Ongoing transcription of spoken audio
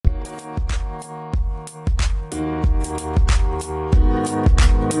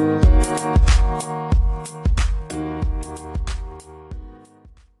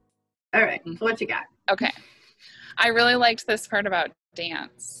So what you got? Okay. I really liked this part about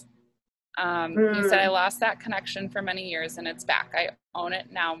dance. You said I lost that connection for many years and it's back. I own it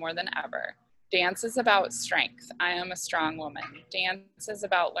now more than ever. Dance is about strength. I am a strong woman. Dance is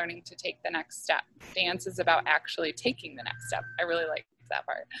about learning to take the next step. Dance is about actually taking the next step. I really like that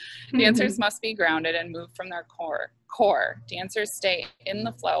part. Dancers must be grounded and move from their core. Dancers stay in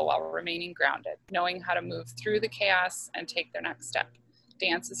the flow while remaining grounded, knowing how to move through the chaos and take their next step.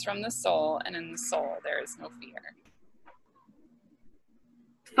 Dance is from the soul, and in the soul there is no fear.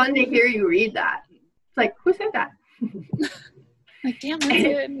 It's fun to hear you read that. It's like, who said that? Like, damn, that's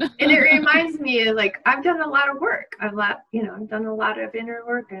good. And it reminds me of, like, I've done a lot of work. I've done a lot of inner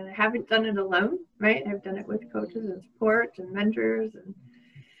work, and I haven't done it alone, right? I've done it with coaches and support and mentors and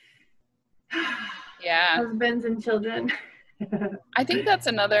husbands and children. I think that's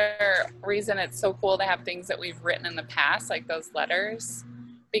another reason it's so cool to have things that we've written in the past, like those letters,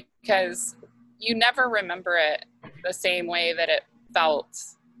 because you never remember it the same way that it felt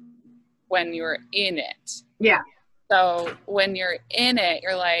when you were in it. Yeah. So when you're in it,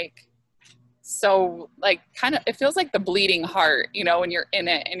 you're like, so like kind of, it feels like the bleeding heart, you know, when you're in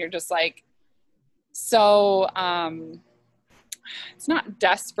it and you're just like, so it's not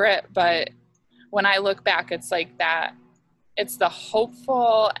desperate, but when I look back, it's like that, it's the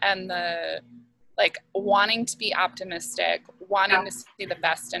hopeful and the like wanting to be optimistic, wanting to see the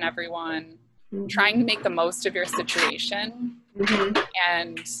best in everyone, trying to make the most of your situation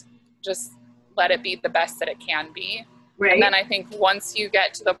and just let it be the best that it can be. Right. And then I think once you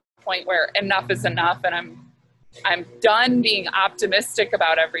get to the point where enough is enough and I'm done being optimistic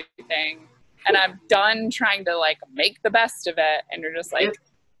about everything and I'm done trying to like make the best of it and you're just like,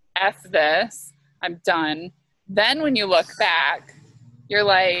 F this, I'm done. Then when you look back, you're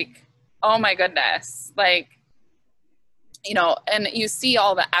like, oh my goodness, like, you know, and you see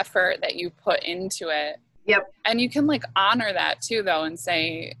all the effort that you put into it. Yep. And you can like honor that too though and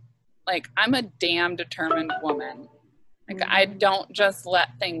say, like, I'm a damn determined woman. Like, I don't just let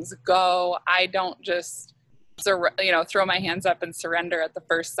things go. I don't just, throw my hands up and surrender at the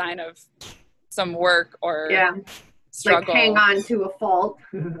first sign of some work or struggle. Like hang on to a fault.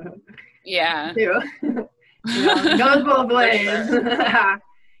 Yeah. Goes both ways.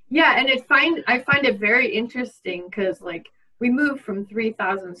 Yeah, and I find it very interesting because, like, we moved from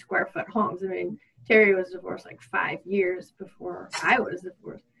 3,000 square foot homes. I mean, Terry was divorced like 5 years before I was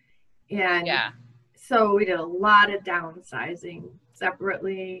divorced. And so we did a lot of downsizing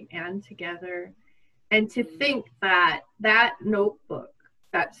separately and together. And to think that that notebook,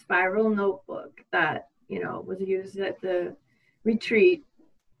 that spiral notebook that, you know, was used at the retreat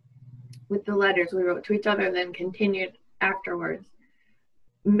with the letters we wrote to each other and then continued afterwards,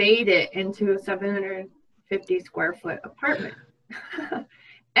 made it into a 750 square foot apartment.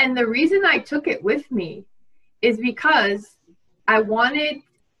 And the reason I took it with me is because I wanted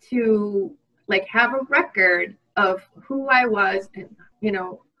to like have a record of who I was and, you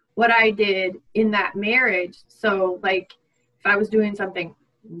know, what I did in that marriage. So like if I was doing something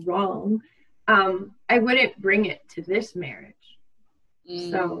wrong, I wouldn't bring it to this marriage.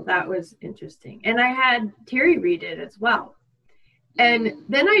 So that was interesting. And I had Terry read it as well. And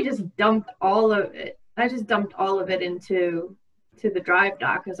then I just dumped all of it. Into the Drive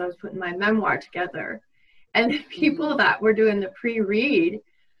doc as I was putting my memoir together. And the people that were doing the pre-read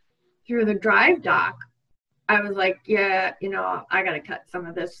through the Drive doc, I was like, yeah, you know, I got to cut some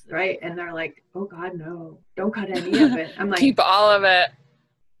of this, right? And they're like, oh God, no, don't cut any of it. I'm like, keep all of it.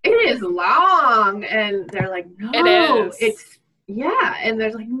 It is long. And they're like, no, it's, yeah. And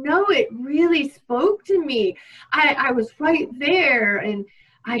there's like, no, it really spoke to me. I was right there and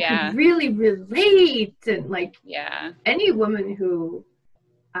I could really relate. And like, any woman who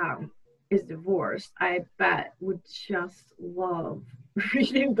is divorced, I bet would just love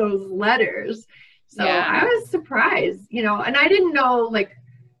reading those letters. So I was surprised, you know, and I didn't know like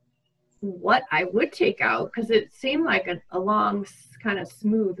what I would take out because it seemed like a long kind of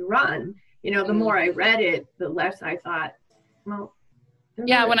smooth run. You know, the more I read it, the less I thought, well,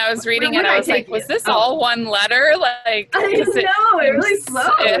 when I was reading it, I was like, was this all one letter? Like, I didn't know, it really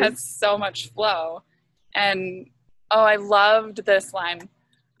flows. It has so much flow. And, I loved this line.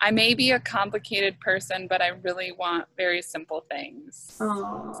 I may be a complicated person, but I really want very simple things.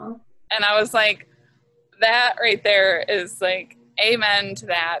 Aww. And I was like, that right there is like, amen to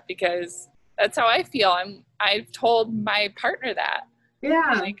that, because that's how I feel. I've told my partner that.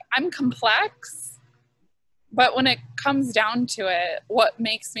 Yeah. Like, I'm complex, but when it comes down to it, what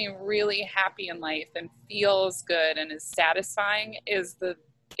makes me really happy in life and feels good and is satisfying is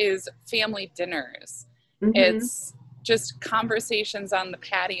family dinners. Mm-hmm. It's just conversations on the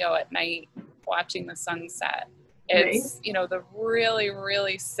patio at night, watching the sunset. It's, you know, the really,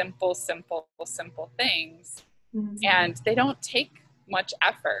 really simple things. Mm-hmm. And they don't take much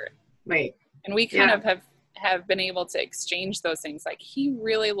effort. Right. And we kind of have been able to exchange those things. Like, he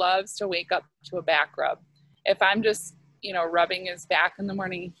really loves to wake up to a back rub. If I'm just, you know, rubbing his back in the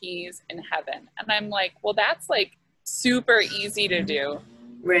morning, he's in heaven. And I'm like, well, that's like super easy to do.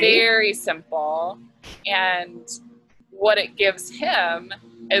 Right. Very simple. And what it gives him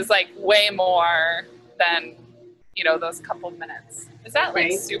is like way more than, you know, those couple minutes. Is that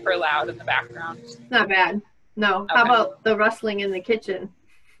like super loud in the background? Not bad. No. Okay. How about the rustling in the kitchen?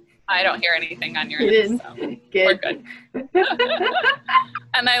 I don't hear anything on your end. So good. We're good.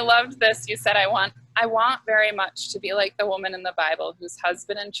 And I loved this. You said, I want very much to be like the woman in the Bible whose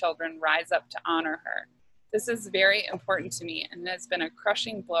husband and children rise up to honor her. This is very important to me and has been a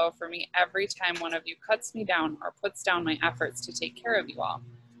crushing blow for me every time one of you cuts me down or puts down my efforts to take care of you all.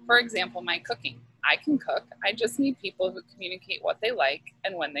 For example, my cooking. I can cook. I just need people who communicate what they like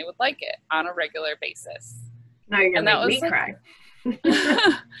and when they would like it on a regular basis. Now you're going to make me cry.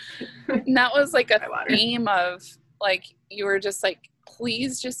 And that was like a theme of, like, you were just like,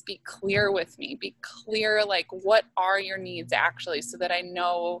 please just be clear with me. Be clear, like, what are your needs actually, so that I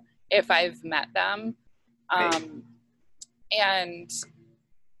know if I've met them. And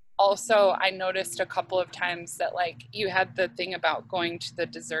also I noticed a couple of times that, like, you had the thing about going to the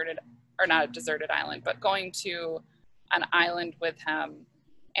deserted, or not a deserted island, but going to an island with him.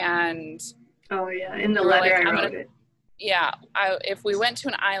 And in the letter I wrote it. Yeah, if we went to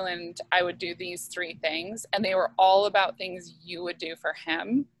an island, I would do these 3 things, and they were all about things you would do for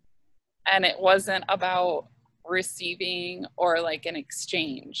him. And it wasn't about receiving or like an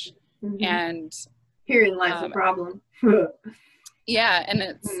exchange. Mm-hmm. And herein lies the problem. Yeah,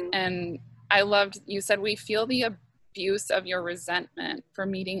 and and I loved, you said, we feel the abuse of your resentment for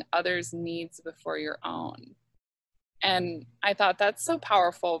meeting others' needs before your own. And I thought that's so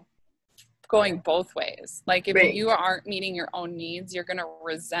powerful, going both ways. Like, if you aren't meeting your own needs, you're going to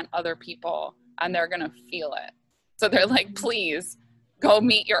resent other people and they're going to feel it. So they're like, please go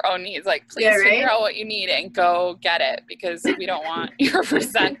meet your own needs. Like, please figure out what you need and go get it, because we don't want your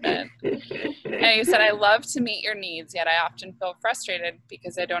resentment. And you said, I love to meet your needs, yet I often feel frustrated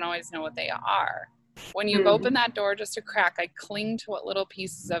because I don't always know what they are. When you've opened that door just a crack, I cling to what little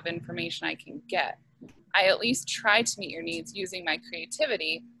pieces of information I can get. I at least try to meet your needs using my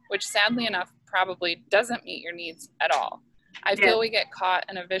creativity, which sadly enough probably doesn't meet your needs at all. I feel we get caught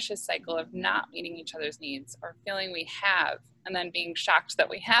in a vicious cycle of not meeting each other's needs, or feeling we have and then being shocked that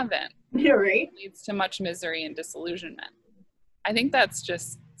we haven't. It leads to much misery and disillusionment. I think that's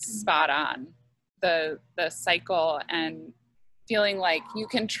just spot on, the cycle, and feeling like you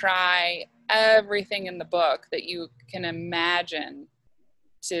can try everything in the book that you can imagine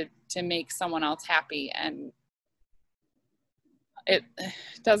to make someone else happy, and it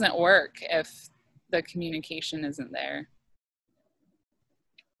doesn't work if the communication isn't there.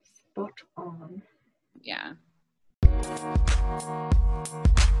 Spot on. Yeah.